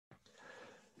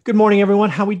Good morning,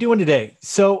 everyone. How we doing today?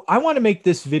 So I want to make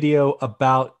this video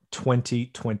about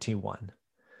 2021.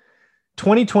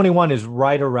 2021 is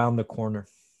right around the corner.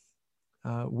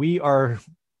 We are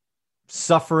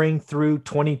suffering through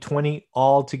 2020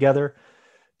 all together.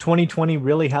 2020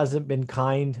 really hasn't been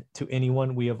kind to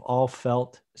anyone. We have all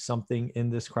felt something in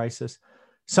this crisis.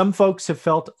 Some folks have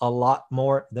felt a lot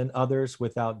more than others,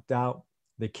 without doubt.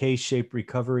 The K-shaped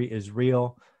recovery is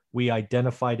real. We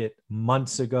identified it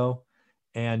months ago,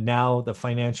 and now the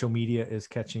financial media is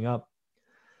catching up.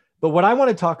 But what I want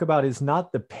to talk about is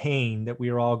not the pain that we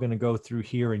are all going to go through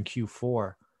here in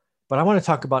Q4, but I want to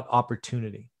talk about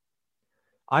opportunity.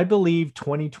 I believe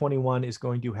 2021 is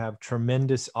going to have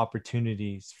tremendous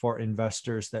opportunities for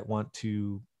investors that want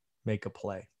to make a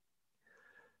play.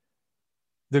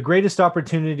 The greatest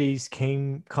opportunities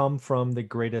come from the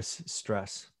greatest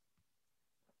stress.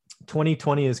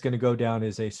 2020 is going to go down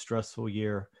as a stressful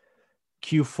year.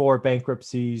 Q4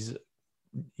 bankruptcies,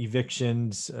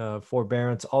 evictions,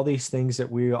 forbearance, all these things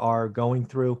that we are going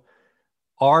through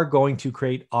are going to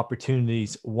create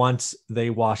opportunities once they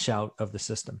wash out of the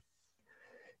system.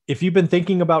 If you've been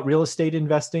thinking about real estate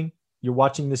investing, you're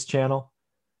watching this channel,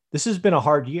 this has been a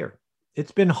hard year.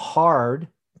 It's been hard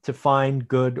to find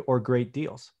good or great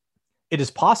deals. It is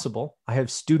possible. I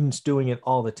have students doing it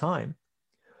all the time.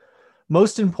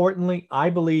 Most importantly,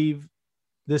 I believe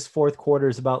this fourth quarter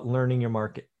is about learning your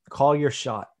market. Call your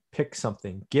shot, pick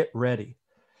something, get ready.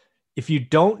 If you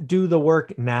don't do the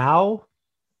work now,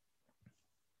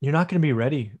 you're not going to be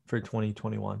ready for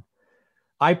 2021.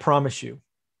 I promise you,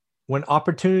 when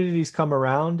opportunities come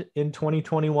around in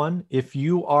 2021, if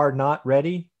you are not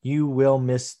ready, you will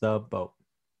miss the boat.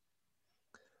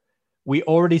 We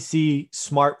already see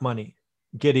smart money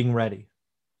getting ready.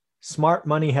 Smart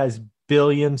money has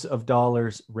billions of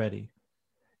dollars ready.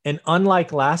 And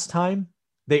unlike last time,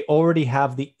 they already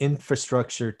have the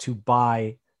infrastructure to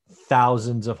buy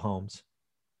thousands of homes.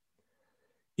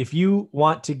 If you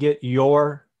want to get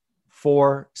your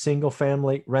 4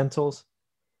 single-family rentals,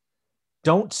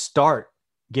 don't start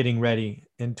getting ready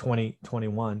in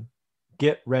 2021.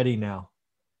 Get ready now.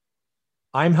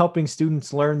 I'm helping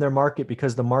students learn their market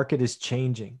because the market is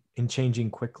changing and changing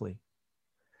quickly.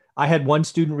 I had one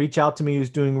student reach out to me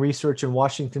who's doing research in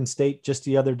Washington State just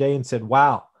the other day and said,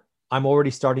 wow, I'm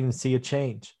already starting to see a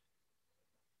change.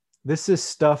 This is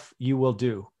stuff you will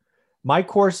do. My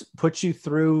course puts you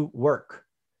through work.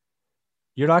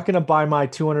 You're not going to buy my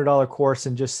 $200 course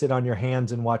and just sit on your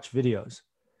hands and watch videos.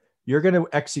 You're going to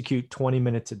execute 20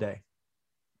 minutes a day,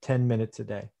 10 minutes a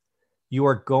day. You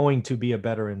are going to be a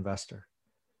better investor.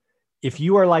 If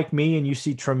you are like me and you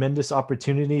see tremendous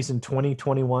opportunities in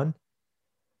 2021,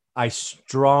 I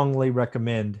strongly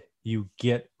recommend you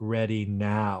get ready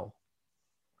now.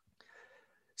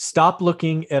 Stop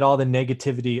looking at all the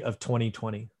negativity of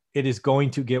 2020. It is going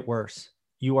to get worse.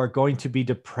 You are going to be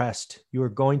depressed. You are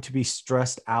going to be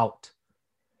stressed out.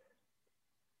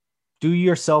 Do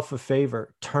yourself a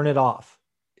favor. Turn it off.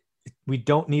 We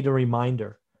don't need a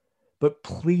reminder. But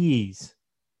please,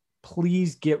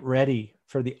 please get ready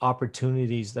for the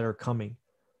opportunities that are coming.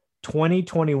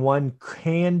 2021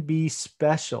 can be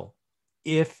special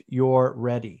if you're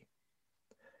ready.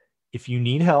 If you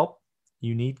need help,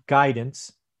 you need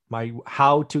guidance, my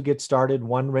How to Get Started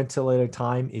One Rental at a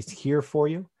Time is here for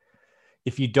you.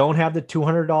 If you don't have the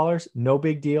 $200, no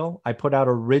big deal. I put out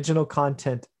original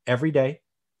content every day.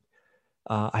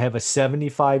 I have a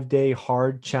 75-day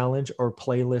hard challenge or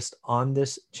playlist on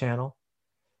this channel.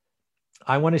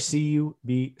 I want to see you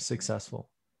be successful.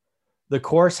 The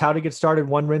course, How to Get Started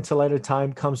One Rental at a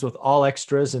Time, comes with all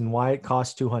extras and why it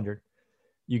costs $200.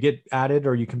 You get added,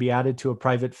 or you can be added to a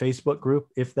private Facebook group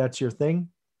if that's your thing.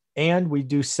 And we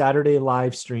do Saturday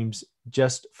live streams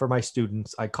just for my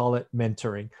students. I call it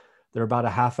mentoring. They're about a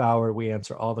half hour. We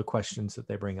answer all the questions that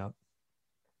they bring up.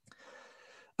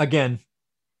 Again,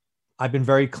 I've been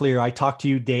very clear. I talk to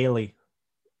you daily.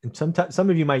 And sometimes some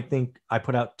of you might think I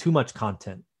put out too much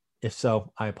content. If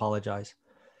so, I apologize.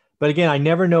 But again, I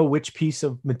never know which piece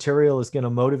of material is going to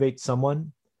motivate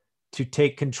someone to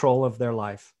take control of their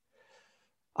life.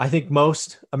 I think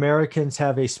most Americans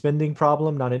have a spending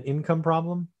problem, not an income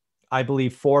problem. I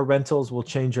believe 4 rentals will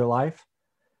change your life.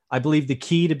 I believe the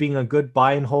key to being a good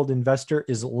buy and hold investor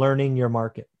is learning your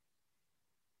market.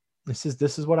 This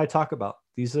is what I talk about.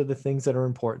 These are the things that are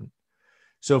important.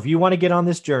 So if you want to get on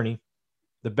this journey,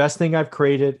 the best thing I've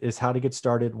created is How to Get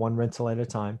Started One Rental at a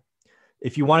Time.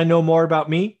 If you want to know more about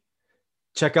me,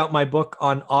 check out my book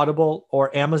on Audible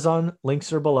or Amazon.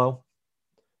 Links are below.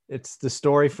 It's the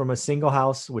story from a single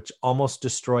house which almost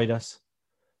destroyed us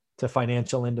to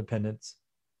financial independence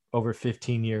over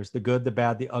 15 years. The good, the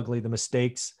bad, the ugly, the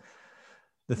mistakes,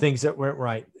 the things that weren't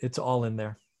right. It's all in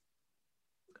there.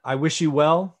 I wish you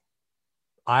well.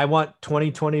 I want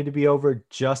 2020 to be over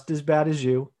just as bad as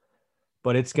you,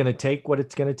 but it's going to take what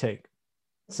it's going to take.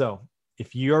 So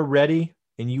if you're ready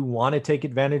and you want to take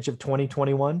advantage of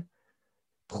 2021,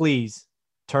 please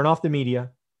turn off the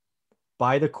media,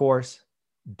 buy the course,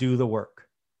 do the work.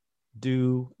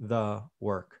 Do the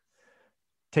work.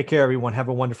 Take care, everyone. Have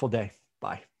a wonderful day.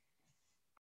 Bye.